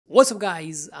What's up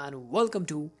guys and welcome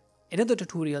to another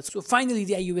tutorial. So finally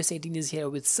the iOS 18 is here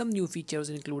with some new features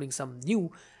including some new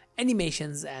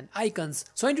animations and icons.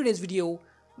 So in today's video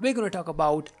we're going to talk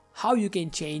about how you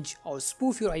can change or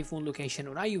spoof your iPhone location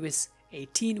on iOS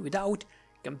 18 without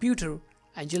computer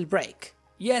and jailbreak.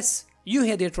 Yes, you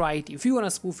heard it right. If you want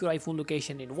to spoof your iPhone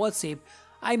location in WhatsApp,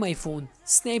 iPhone,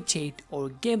 Snapchat or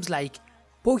games like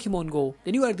FonesGo,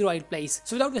 then you are at the right place.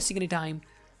 So without wasting any time,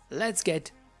 let's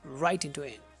get right into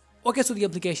it. Okay, so the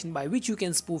application by which you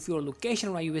can spoof your location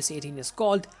on iOS 18 is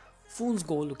called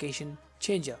FonesGo Location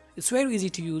Changer. It's very easy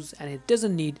to use and it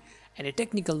doesn't need any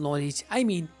technical knowledge. I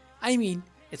mean,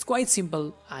 it's quite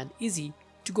simple and easy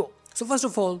to go. So first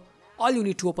of all you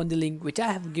need to open the link which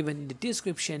I have given in the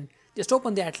description. Just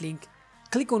open that link,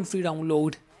 click on free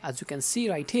download as you can see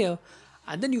right here,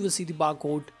 and then you will see the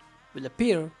barcode will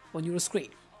appear on your screen.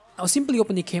 Now simply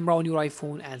open the camera on your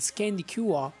iPhone and scan the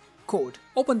QR code.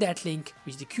 Open that link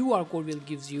which the QR code will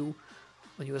gives you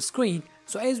on your screen.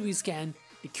 So as we scan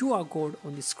the QR code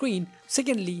on the screen,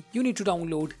 secondly you need to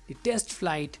download the test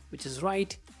flight which is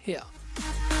right here.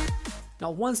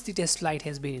 Now once the test flight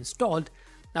has been installed,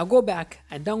 now go back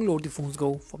and download the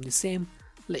FonesGo from the same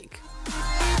link.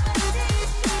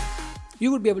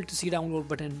 You will be able to see download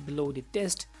button below the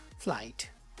test flight.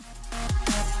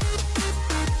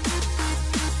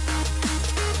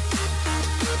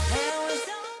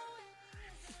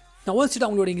 Now once the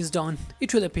downloading is done,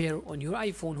 it will appear on your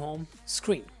iPhone home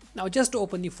screen. Now just to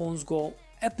open the FonesGo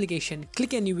application,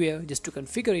 click anywhere just to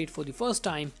configure it for the first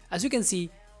time. As you can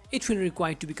see, it will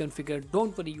require to be configured.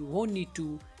 Don't worry, you won't need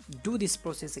to do this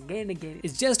process again and again.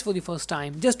 It's just for the first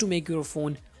time, just to make your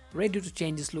phone ready to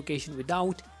change its location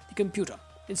without the computer.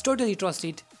 It's totally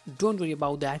trusted, don't worry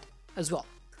about that as well.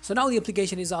 So now the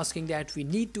application is asking that we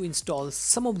need to install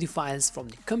some of the files from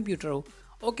the computer.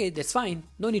 Okay, that's fine,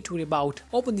 no need to worry about.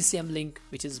 Open the same link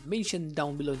which is mentioned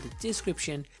down below in the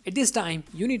description. At this time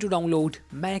you need to download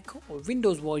Mac or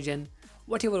Windows version,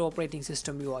 whatever operating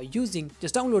system you are using.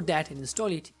 Just download that and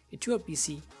install it into your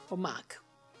PC or Mac.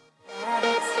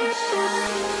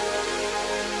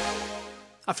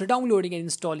 After downloading and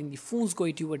installing the FonesGo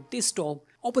into your desktop,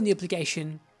 open the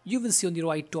application. You will see on the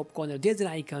right top corner there's an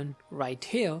icon right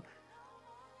here.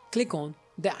 Click on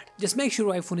that. Just make sure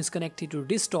your iPhone is connected to your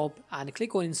desktop and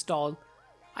click on install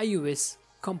iOS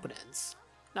components.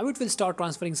 Now it will start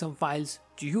transferring some files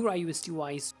to your iOS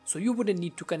device, so you wouldn't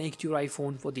need to connect your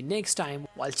iPhone for the next time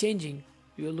while changing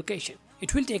your location.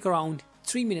 It will take around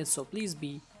 3 minutes, so please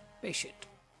be patient.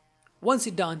 Once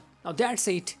it's done, now that's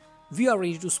it. We are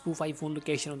ready to spoof iPhone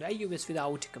location on the iOS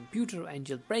without computer and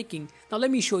jailbreaking. Now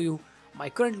let me show you my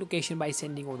current location by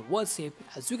sending on WhatsApp.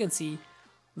 As you can see,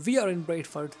 we are in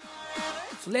Bradford.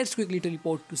 So let's quickly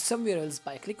teleport to somewhere else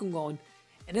by clicking on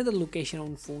another location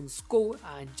on FonesGo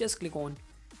and just click on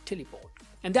teleport.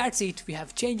 And that's it, we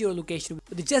have changed your location.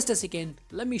 With just a second,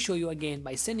 let me show you again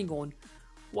by sending on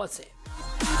WhatsApp.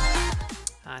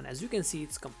 And as you can see,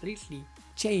 it's completely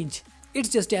changed. It's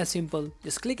just as simple,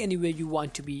 just click anywhere you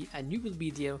want to be and you will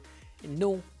be there in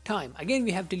no time. Again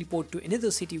we have teleport to another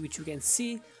city which you can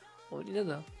see on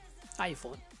another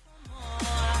iPhone.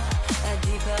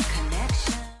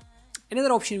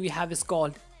 Another option we have is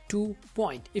called 2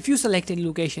 point. If you select any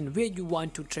location where you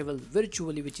want to travel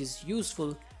virtually, which is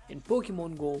useful in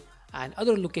Pokemon Go and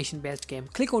other location based game,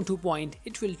 click on 2 point.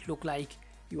 It will look like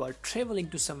you are traveling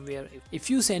to somewhere. If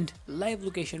you send live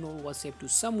location on WhatsApp to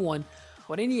someone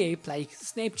or any app like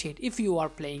Snapchat, if you are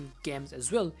playing games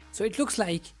as well, so it looks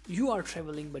like you are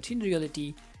traveling but in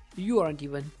reality you aren't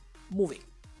even moving.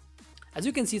 As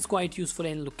you can see, it's quite useful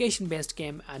in location based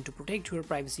game and to protect your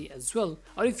privacy as well,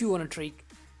 or if you want to trick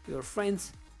your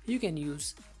friends, you can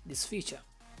use this feature.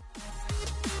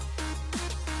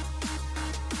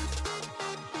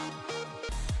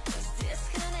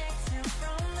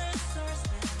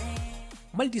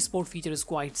 Multi-sport feature is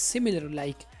quite similar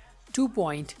like 2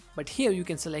 point, but here you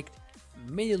can select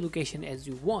many location as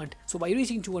you want. So by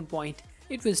reaching to 1 point,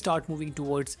 it will start moving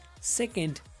towards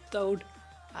second, third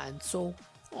and so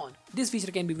on. This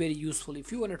feature can be very useful if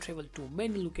you want to travel to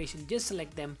many locations. Just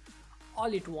select them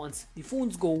all at once. The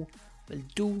FonesGo will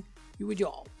do your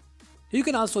job. You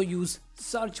can also use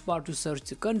search bar to search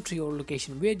the country or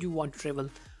location where you want to travel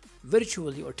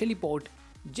virtually or teleport.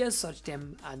 Just search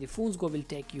them and the FonesGo will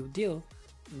take you there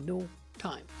in no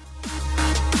time.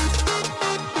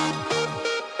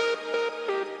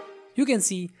 You can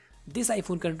see this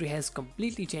iPhone country has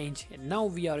completely changed and now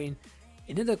we are in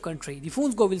another country. The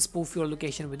FonesGo will spoof your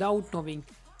location without knowing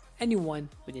anyone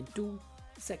within 2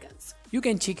 seconds. You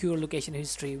can check your location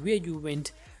history where you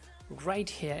went right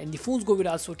here, and the FonesGo will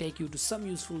also take you to some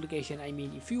useful location. I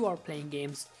mean, if you are playing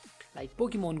games like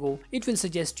Pokemon Go, it will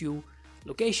suggest you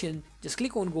location. Just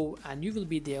click on go and you will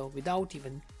be there without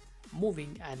even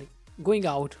moving and going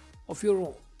out of your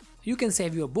room. You can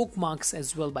save your bookmarks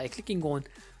as well by clicking on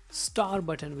star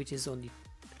button, which is on the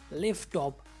left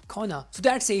top corner. So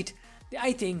that's it.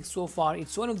 I think so far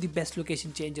it's one of the best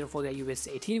location changer for the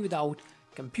iOS 18 without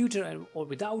computer or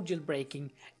without jailbreaking.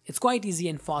 It's quite easy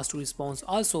and fast to respond.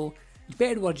 Also, the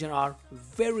paid version are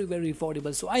very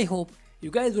affordable. So I hope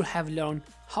you guys will have learned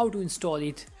how to install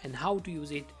it and how to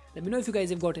use it. Let me know if you guys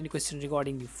have got any questions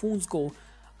regarding the FonesGo,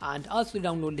 and also the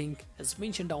download link as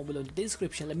mentioned down below in the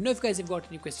description. Let me know if you guys have got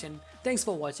any question. Thanks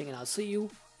for watching and I'll see you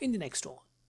in the next one.